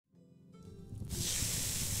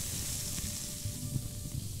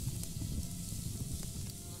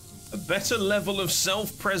better level of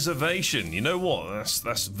self-preservation. You know what?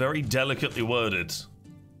 That's very delicately worded.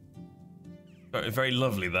 Very, very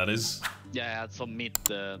lovely, that is. Yeah, I had some meat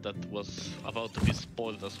that was about to be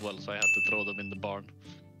spoiled as well, so I had to throw them in the barn.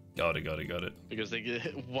 Got it. Because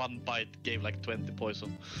one bite gave like 20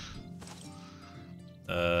 poison.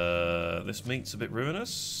 This meat's a bit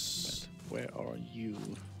ruinous. Where are you?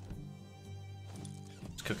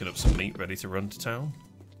 Just cooking up some meat ready to run to town.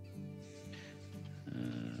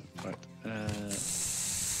 Right.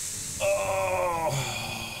 Oh!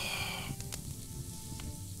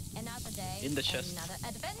 Another day, In the chest. another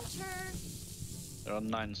adventure. There are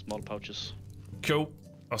 9 small pouches. Cool.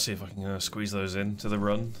 I'll see if I can squeeze those in to the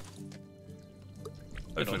run.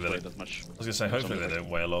 Hopefully they don't. That much. I was gonna say, hopefully they don't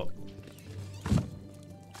weigh a lot.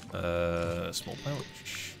 Small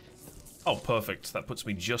pouch. Oh, perfect. That puts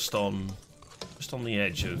me just on the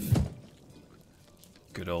edge of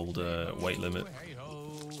good old weight limit. Hey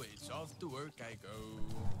ho, it's off to work I go.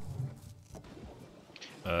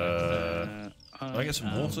 Can I get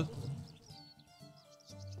some water?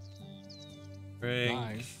 Drink.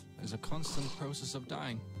 Life is a constant process of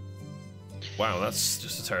dying. Wow, that's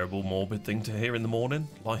just a terrible, morbid thing to hear in the morning.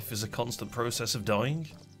 Life is a constant process of dying.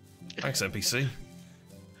 Thanks, NPC.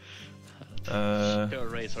 Go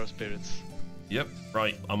raise our spirits. Yep,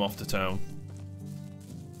 right, I'm off to town.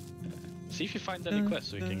 See if you find any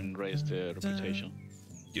quests so we can raise the reputation.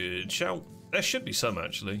 Good shout. There should be some,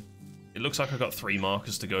 actually. It looks like I've got 3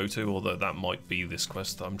 markers to go to, although that might be this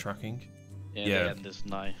quest that I'm tracking. Yeah. The end is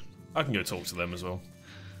nigh. I can go talk to them as well.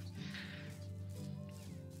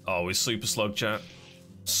 Oh, it's Super Slug, chat.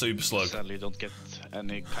 Super Slug. Sadly, don't get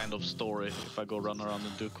any kind of story if I go run around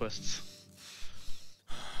and do quests.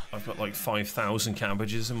 I've got like 5,000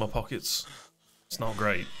 cabbages in my pockets. It's not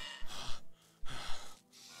great.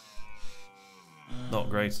 Not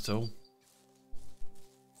great at all.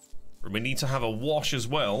 We need to have a wash as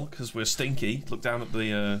well, because we're stinky. Look down at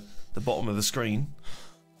the bottom of the screen.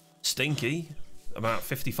 Stinky. About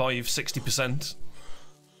 55–60%.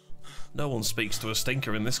 No one speaks to a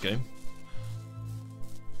stinker in this game.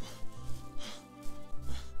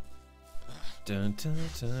 Dun, dun,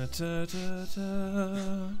 dun, dun, dun,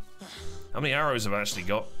 dun. How many arrows have I actually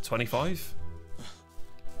got? 25?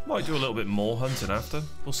 Might do a little bit more hunting after.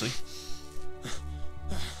 We'll see.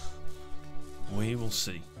 We will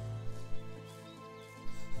see.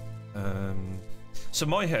 So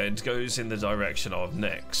my head goes in the direction of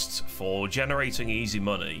next for generating easy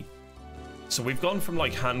money. So we've gone from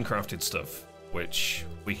like handcrafted stuff, which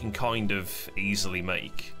we can kind of easily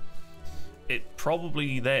make. It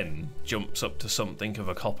probably then jumps up to something of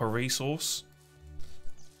a copper resource.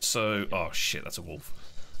 So, oh shit, that's a wolf.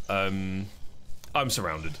 I'm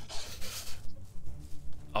surrounded.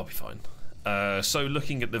 I'll be fine. So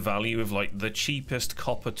looking at the value of like the cheapest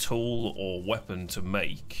copper tool or weapon to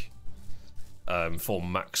make for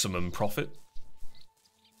maximum profit.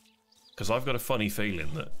 Because I've got a funny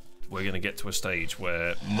feeling that we're going to get to a stage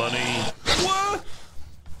where money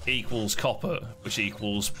equals copper, which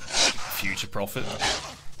equals future profit.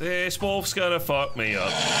 This wolf's going to fuck me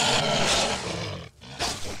up.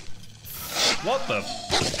 What the?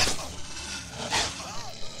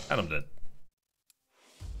 And I'm dead.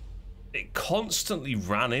 It constantly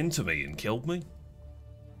ran into me and killed me.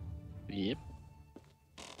 Yep.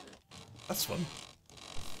 That's fun.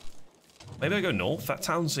 Maybe I go north. That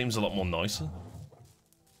town seems a lot more nicer.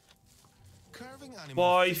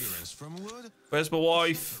 Wife. Where's my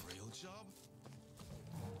wife?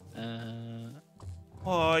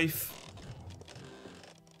 Wife.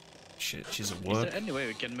 Shit, she's at work. Is there any way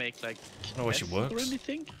we can make like I don't know where she works. or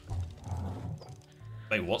anything?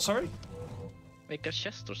 Wait, what, sorry? Make a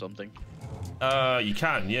chest or something. You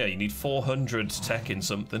can, yeah. You need 400 tech in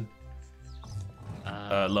something.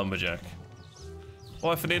 Lumberjack.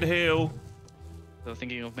 Wife, I need a heal. So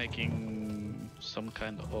thinking of making some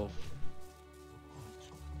kind of...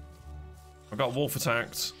 I got wolf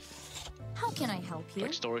attacked. How can I help you?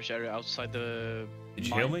 like storage area outside the Did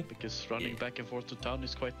you mine, heal me? because running back and forth to town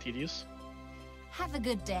is quite tedious. Have a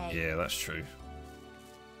good day. Yeah, that's true.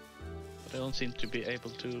 But I don't seem to be able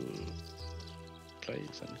to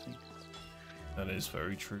place anything. That is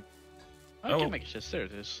very true. I can make a chest. There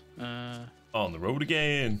it is. On the road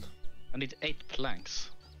again. I need 8 planks.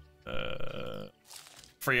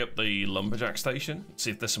 Free up the lumberjack station.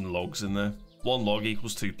 See if there's some logs in there. 1 log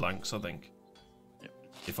equals 2 planks, I think. Yep.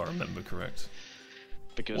 If I remember correct.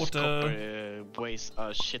 Because copper weighs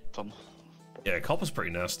a shit ton. Yeah, copper's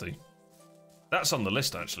pretty nasty. That's on the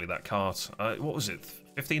list actually, that cart. What was it?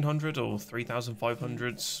 1,500 or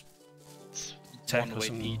 3,500s? Tech 1 or weight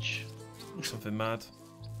something, each. something mad.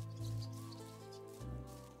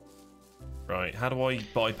 Right, how do I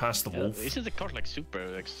bypass the wolf? Isn't the cart like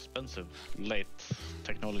super expensive, late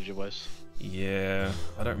technology-wise? Yeah,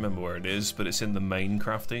 I don't remember where it is, but it's in the main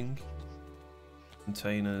crafting.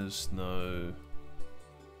 Containers, no.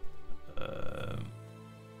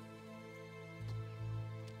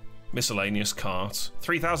 Miscellaneous cart.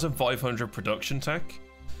 3,500 production tech.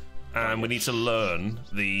 And we need to learn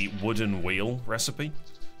the wooden wheel recipe.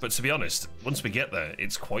 But to be honest, once we get there,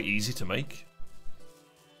 it's quite easy to make.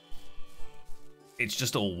 It's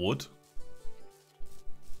just all wood.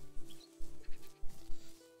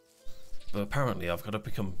 But apparently I've got to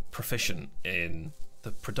become proficient in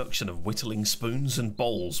the production of whittling spoons and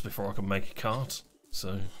bowls before I can make a cart.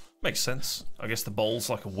 So, makes sense. I guess the bowl's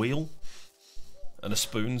like a wheel. And a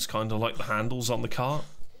spoon's kind of like the handles on the cart.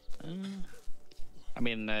 I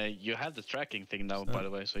mean, you have the tracking thing now, by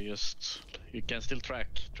the way, so you can still track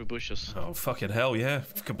through bushes. Oh, fucking hell, yeah.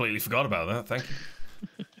 Completely forgot about that, thank you.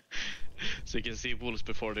 So you can see wolves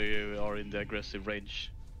before they are in the aggressive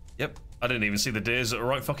range. Yep, I didn't even see the deers that are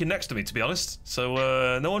right fucking next to me, to be honest.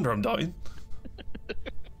 So, no wonder I'm dying. Is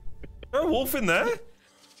there a wolf in there?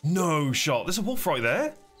 No shot, there's a wolf right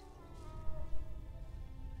there.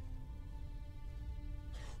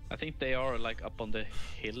 I think they are like up on the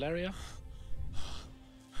hill area.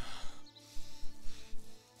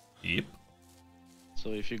 Yep.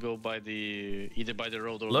 So if you go by either by the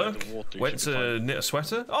road or Look, by the water, you went should be to fine. knit a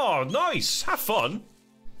sweater. Oh, nice, have fun.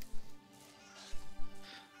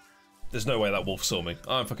 There's no way that wolf saw me.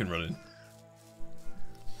 I'm fucking running.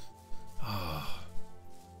 Ah,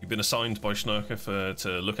 you've been assigned by Schnurker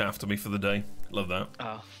to look after me for the day. Love that.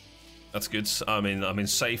 Ah. That's good. I'm in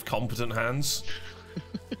safe, competent hands.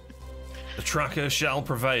 The tracker shall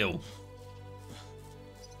prevail.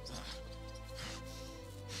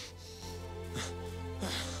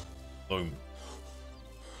 Boom.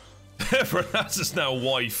 Renata's now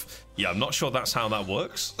wife. Yeah, I'm not sure that's how that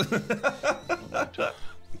works.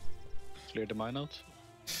 Clear the mine out.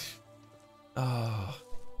 Ah,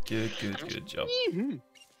 good job.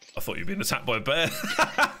 I thought you'd been attacked by a bear.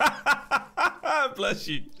 Bless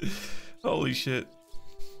you. Holy shit.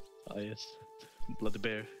 Ah, yes. Bloody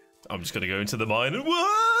bear. I'm just gonna go into the mine and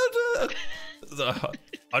what?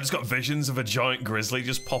 I just got visions of a giant grizzly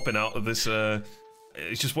just popping out of this.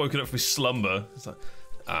 It's just woken up from his slumber. It's like,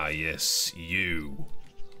 ah, yes, you.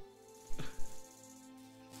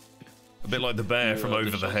 A bit like the bear from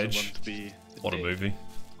Over the Hedge. What a movie.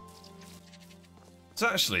 It's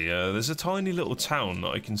actually, there's a tiny little town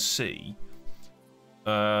that I can see.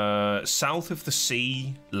 South of the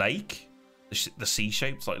sea lake. The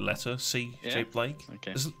C-shaped, like letter C-shaped lake.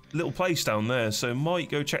 Okay. There's a little place down there, so might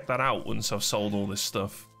go check that out once I've sold all this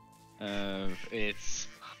stuff. It's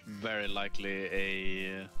very likely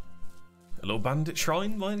a little bandit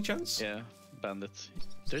shrine, by any chance? Yeah, bandit.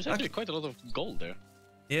 There's actually quite a lot of gold there.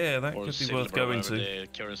 Yeah, that or could be silver, worth going to. the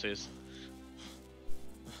currency is.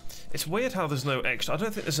 It's weird how there's no extra. I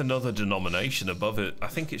don't think there's another denomination above it. I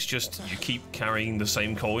think it's just you keep carrying the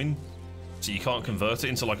same coin, so you can't convert it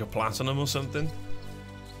into like a platinum or something.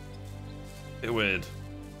 Bit weird.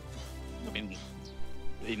 I mean,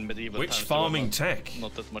 in medieval Which times, farming tech?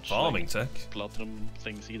 Not that much farming like, tech. platinum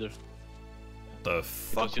things either. The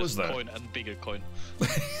fuck was that? Coin and bigger coin.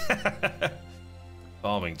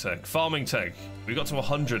 Farming tech. Farming tech. We got to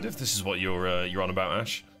 100 if this is what you're on about,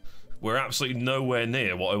 Ash. We're absolutely nowhere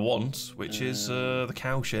near what I want, which is the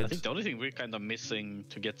cow shed. I think the only thing we're kind of missing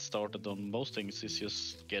to get started on most things is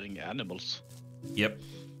just getting animals. Yep.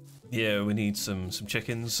 Yeah, we need some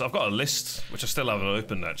chickens. I've got a list, which I still haven't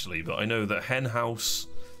opened actually, but I know that hen house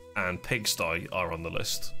and pigsty are on the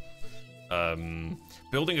list.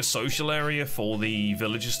 Building a social area for the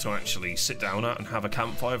villagers to actually sit down at and have a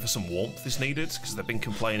campfire for some warmth is needed, because they've been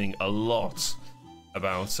complaining a lot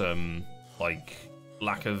about like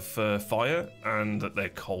lack of fire and that they're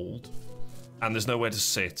cold and there's nowhere to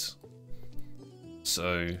sit.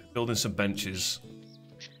 So building some benches.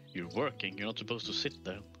 You're working, you're not supposed to sit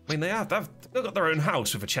there. I mean, they've got their own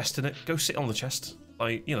house with a chest in it. Go sit on the chest.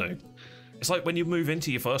 Like, you know, it's like when you move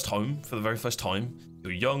into your first home for the very first time.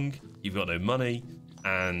 You're young, you've got no money,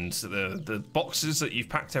 and the boxes that you've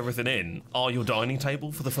packed everything in are your dining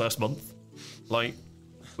table for the first month. Like,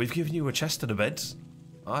 we've given you a chest and a bed.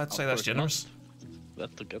 I'd say that's generous.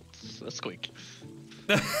 That's quick.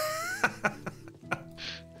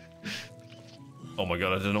 Oh my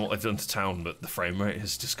god, I don't know what they've done to town, but the frame rate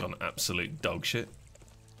has just gone absolute dog shit.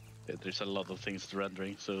 Yeah, there's a lot of things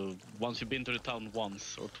rendering, so once you've been to the town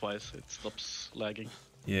once or twice, it stops lagging.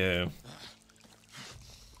 Yeah.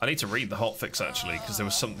 I need to read the hotfix actually, because there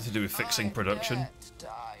was something to do with fixing production.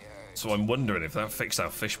 So I'm wondering if that fixed our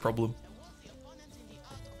fish problem.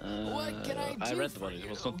 What can I I do read for about it. It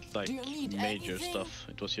was you? not like Do you need major anything? stuff.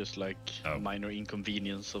 It was just like Oh. minor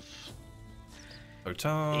inconvenience of in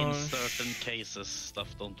Potage. certain cases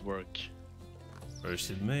stuff don't work.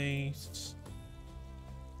 Roasted meat.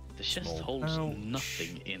 The chest Small holds pouch.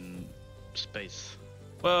 nothing in space.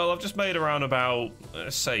 Well, I've just made around about,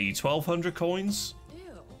 let's say, 1,200 coins. Ew.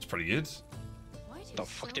 It's pretty good. Why do The so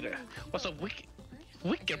fuck did I? many What's a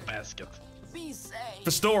wicker basket? Be safe.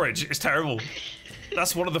 For storage, it's terrible.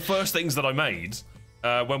 That's one of the first things that I made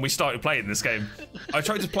when we started playing this game. I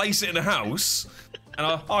tried to place it in a house, and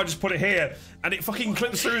I just put it here, and it fucking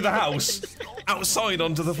clips through the house outside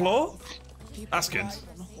onto the floor. That's good.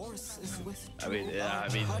 I mean,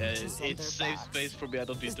 it saves space for me. I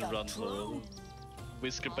don't need to run, so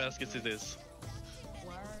whisker baskets it is.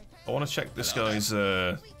 I want to check this guy's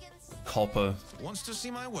copper. Wants to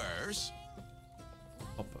see my wares?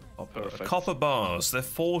 Perfect. Copper bars. They're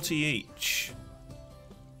 40 each.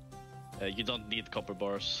 You don't need copper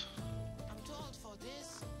bars.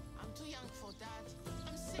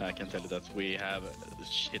 I can tell you that we have a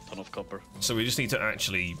shit ton of copper. So we just need to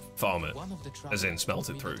actually farm it. One of the As in travelers smelt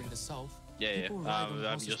it we through. met in the south, Yeah. people ride on I'm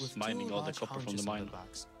horses just with mining two all the large copper from hunches the on mine. their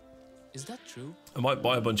backs. Is that true? I might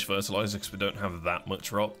buy a bunch of fertilizer because we don't have that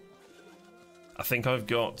much rock. I think I've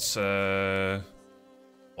got,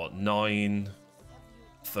 what, 9,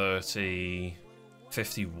 30,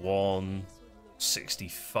 51,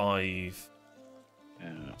 65, Yeah.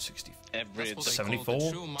 60, Every That's what they call the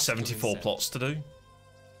 74? true masculine 74 set. plots to do.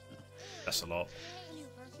 That's a lot.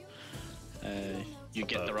 you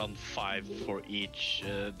get around 5 for each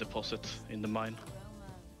deposit in the mine.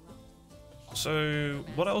 So,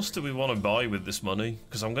 what else do we want to buy with this money?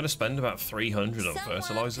 Because I'm going to spend about 300 on Someone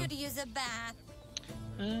fertilizer. could use a bath.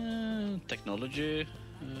 Technology,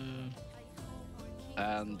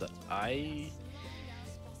 and I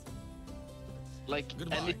like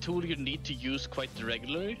Goodbye. any tool you need to use quite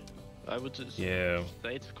regularly. I would say Yeah.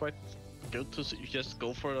 it's quite good to just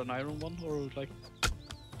go for an iron one or like Oh,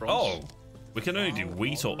 bronze. we can only do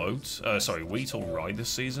wheat or oat. Sorry, wheat or rye this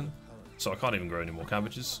season. So I can't even grow any more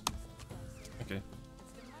cabbages. Okay.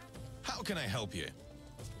 How can I help you?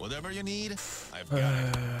 Whatever you need, I've got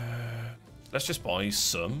it. Let's just buy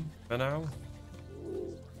some for now.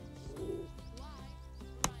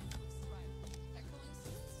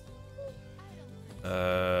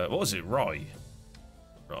 What was it? Rye.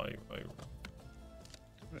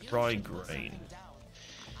 Rye grain.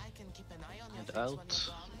 And out.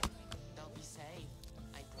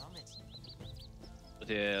 But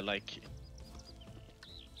yeah, like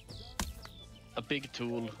a big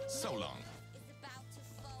tool. So long.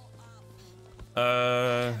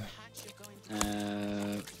 Uh,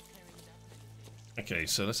 Okay,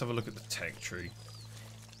 so let's have a look at the tech tree.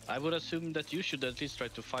 I would assume that you should at least try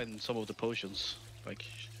to find some of the potions, like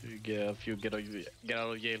you get a few get out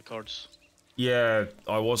of jail cards. Yeah,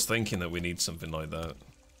 I was thinking that we need something like that.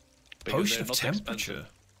 Because Potion they're of not temperature.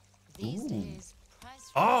 expensive. Ooh.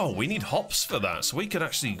 Oh, we need hops for that, so we could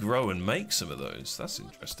actually grow and make some of those. That's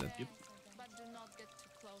interesting.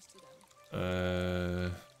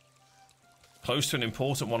 Close to an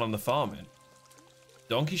important one on the farming.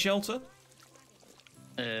 Donkey shelter?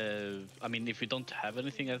 I mean, if we don't have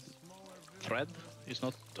anything as thread, it's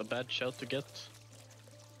not a bad shout to get.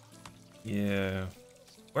 Yeah.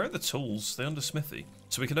 Where are the tools? They're under smithy.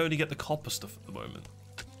 So we can only get the copper stuff at the moment.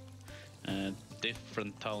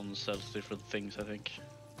 Different towns sells different things, I think.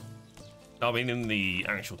 I mean, in the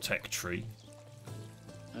actual tech tree.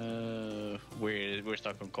 We're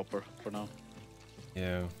stuck on copper for now.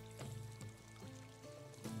 Yeah.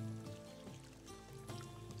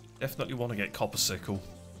 Definitely want to get copper sickle.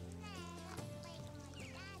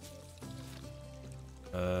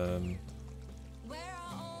 Where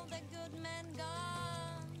are all the good men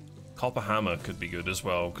gone? Copper hammer could be good as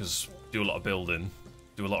well, because do a lot of building,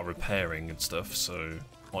 do a lot of repairing and stuff, so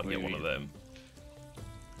might get one of them.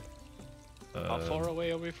 How far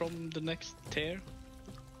away are we from the next tier?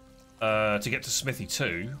 To get to Smithy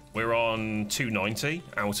 2, we're on 290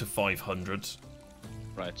 out of 500.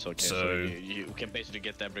 Right, so okay, So- so you can basically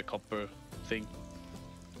get every copper thing.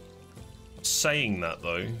 Saying that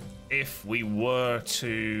though, if we were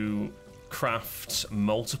to craft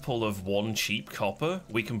multiple of one cheap copper,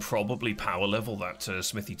 we can probably power level that to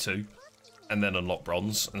Smithy 2 and then unlock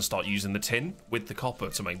bronze and start using the tin with the copper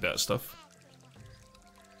to make better stuff.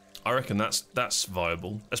 I reckon that's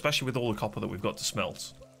viable, especially with all the copper that we've got to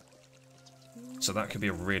smelt. So that could be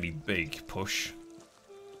a really big push.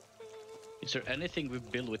 Is there anything we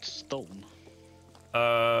build with stone?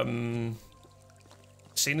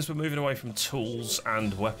 Seeing as we're moving away from tools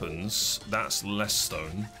and weapons, that's less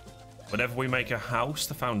stone. Whenever we make a house,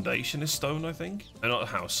 the foundation is stone, I think. Not a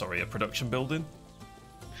house, sorry, a production building.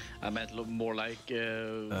 I meant more like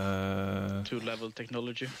 2-level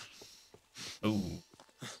technology. Ooh.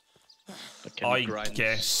 I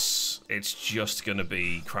guess it's just going to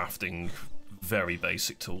be crafting very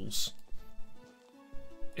basic tools.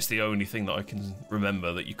 It's the only thing that I can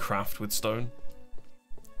remember that you craft with stone.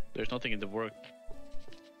 There's nothing in the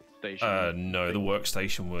workstation. No, the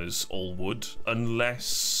workstation was all wood,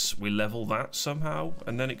 unless we level that somehow,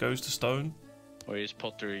 and then it goes to stone. Or is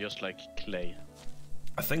pottery just like clay?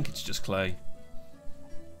 I think it's just clay.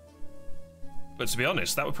 But to be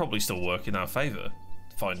honest, that would probably still work in our favour,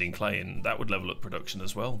 finding clay, and that would level up production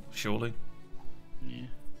as well, surely. Yeah.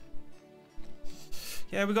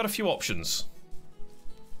 Yeah, we got a few options.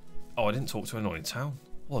 Oh, I didn't talk to anyone in town.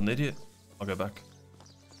 What an idiot. I'll go back.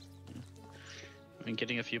 I've been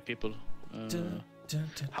getting a few people.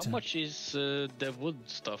 How much is the wood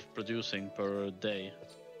stuff producing per day?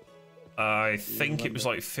 I think it was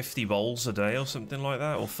like 50 bowls a day or something like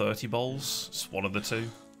that, or 30 bowls. It's one of the two.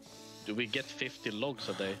 Do we get 50 logs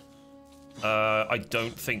a day? I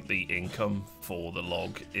don't think the income for the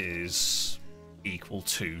log is equal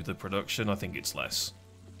to the production. I think it's less.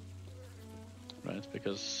 Right,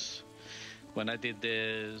 because when I did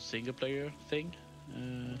the single player thing,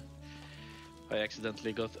 I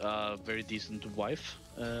accidentally got a very decent wife.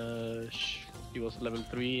 She was level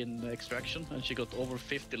 3 in extraction, and she got over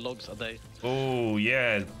 50 logs a day. Oh,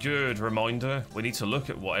 yeah, good reminder. We need to look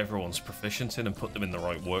at what everyone's proficient in and put them in the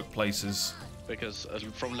right workplaces. Because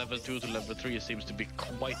from level 2 to level 3 seems to be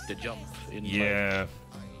quite the jump in yeah.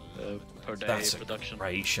 per day That's production. A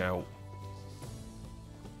great shout.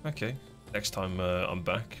 Okay, next time I'm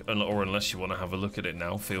back, or unless you want to have a look at it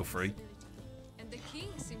now, feel free. And the king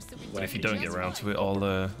seems to be But if you don't get around to it,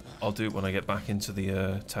 I'll do it when I get back into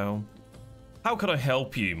the town. How can I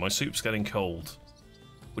help you? My soup's getting cold.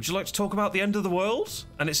 Would you like to talk about the end of the world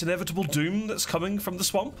and its inevitable doom that's coming from the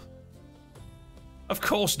swamp? Of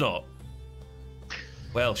course not.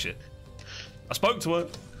 Well, shit. I spoke to her.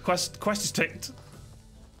 Quest is ticked.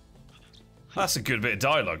 That's a good bit of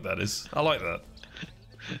dialogue, that is. I like that.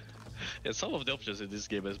 Yeah, some of the options in this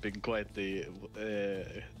game has been quite the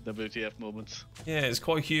WTF moments. Yeah, it's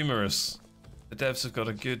quite humorous. The devs have got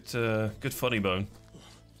a good funny bone.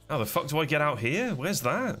 How the fuck do I get out here? Where's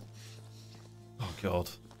that? Oh, God.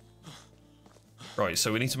 Right,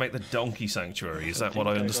 so we need to make the donkey sanctuary. Is that what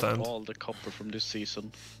I understand? I got all the copper from this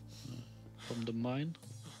season. From the mine.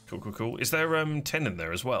 Cool, cool, cool. Is there tin in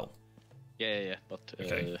there as well? Yeah, but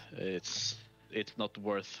okay. It's not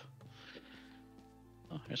worth.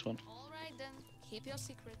 Oh, here's one. All right then, keep your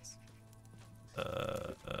secrets.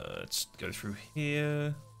 Let's go through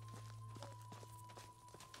here.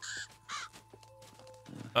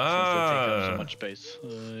 Since they take up so much space.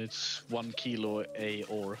 It's 1 kilo a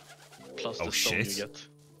ore plus the stone you get.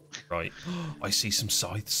 Right. I see some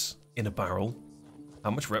scythes in a barrel.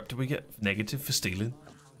 How much rep do we get? Negative for stealing?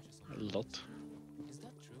 A lot. Is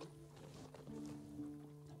that true?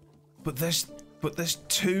 But there's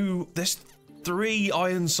 3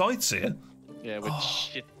 iron sights here. Yeah, with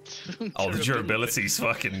shit. Oh, the durability's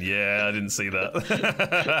fucking, yeah, I didn't see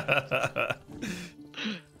that.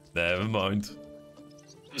 Never mind.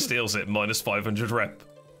 Steals it, minus 500 rep.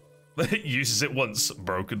 Uses it once,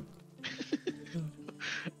 broken.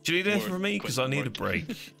 Do you need anything from me? Because I need a break.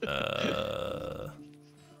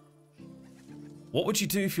 What would you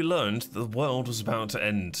do if you learned the world was about to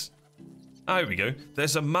end? Ah, here we go.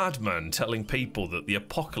 There's a madman telling people that the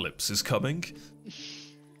apocalypse is coming.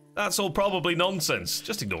 That's all probably nonsense.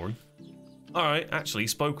 Just ignore him. Alright, actually, he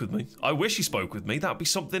spoke with me. I wish he spoke with me. That'd be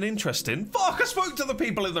something interesting. Fuck, I spoke to the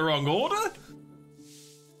people in the wrong order.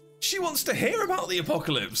 She wants to hear about the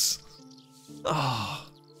apocalypse. Ah.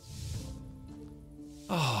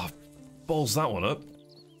 Ah, balls that one up.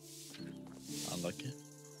 Unlucky.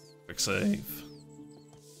 Quick save.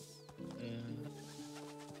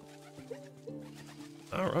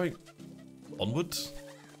 Alright. Onwards.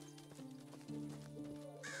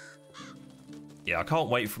 Yeah, I can't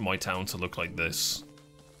wait for my town to look like this.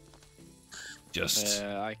 Just...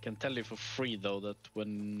 I can tell you for free, though, that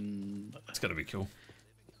when... It's gonna be cool.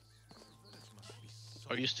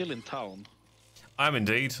 Are you still in town? I'm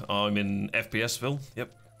indeed. I'm in FPSville.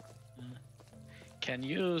 Yep. Can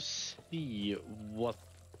you see what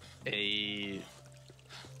a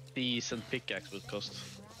decent pickaxe would cost?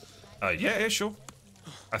 Yeah, sure.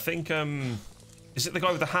 I think, is it the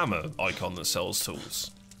guy with the hammer icon that sells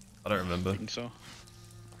tools? I don't remember. I think so.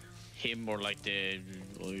 Him or like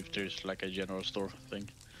or if there's like a general store thing.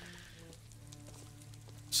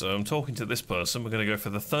 So I'm talking to this person. We're going to go for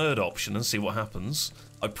the third option and see what happens.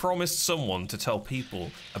 I promised someone to tell people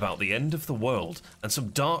about the end of the world and some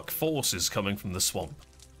dark forces coming from the swamp.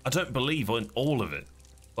 I don't believe in all of it,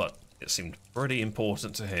 but it seemed pretty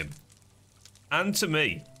important to him. And to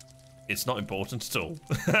me. It's not important at all.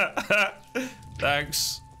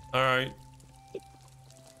 Thanks. Alright.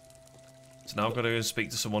 So now I've got to go speak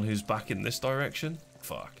to someone who's back in this direction.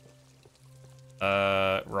 Fuck.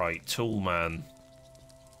 Right. Tool man.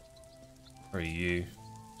 Where are you?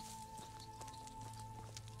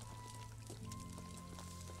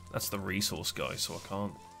 That's the resource guy, so I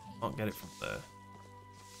can't get it from there.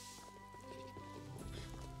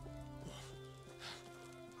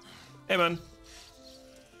 Hey man.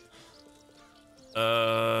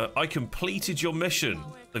 I completed your mission.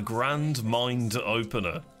 The Grand Mind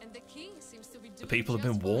Opener. And the king seems to be doing The people have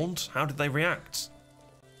been just what- warned? How did they react?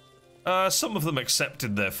 Some of them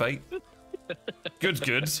accepted their fate.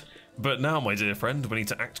 Good. But now, my dear friend, we need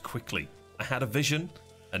to act quickly. I had a vision,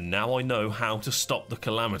 and now I know how to stop the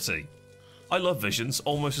calamity. I love visions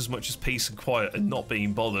almost as much as peace and quiet and not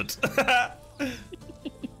being bothered.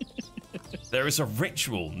 There is a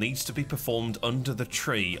ritual needs to be performed under the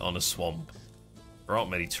tree on a swamp. There aren't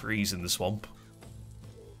many trees in the swamp.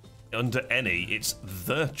 Under any, it's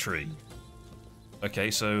the tree. Okay,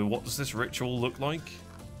 so what does this ritual look like?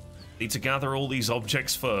 Need to gather all these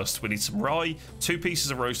objects first. We need some rye, 2 pieces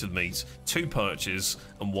of roasted meat, 2 perches,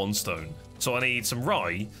 and 1 stone. So I need some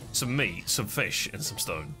rye, some meat, some fish, and some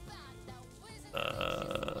stone.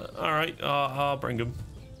 Alright, I'll bring them.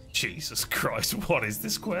 Jesus Christ, what is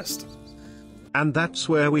this quest? And that's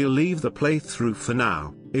where we'll leave the playthrough for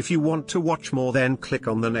now. If you want to watch more, then click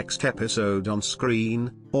on the next episode on screen,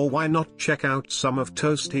 or why not check out some of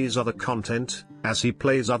Toasty's other content, as he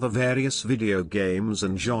plays other various video games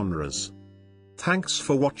and genres. Thanks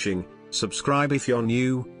for watching, subscribe if you're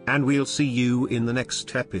new, and we'll see you in the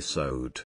next episode.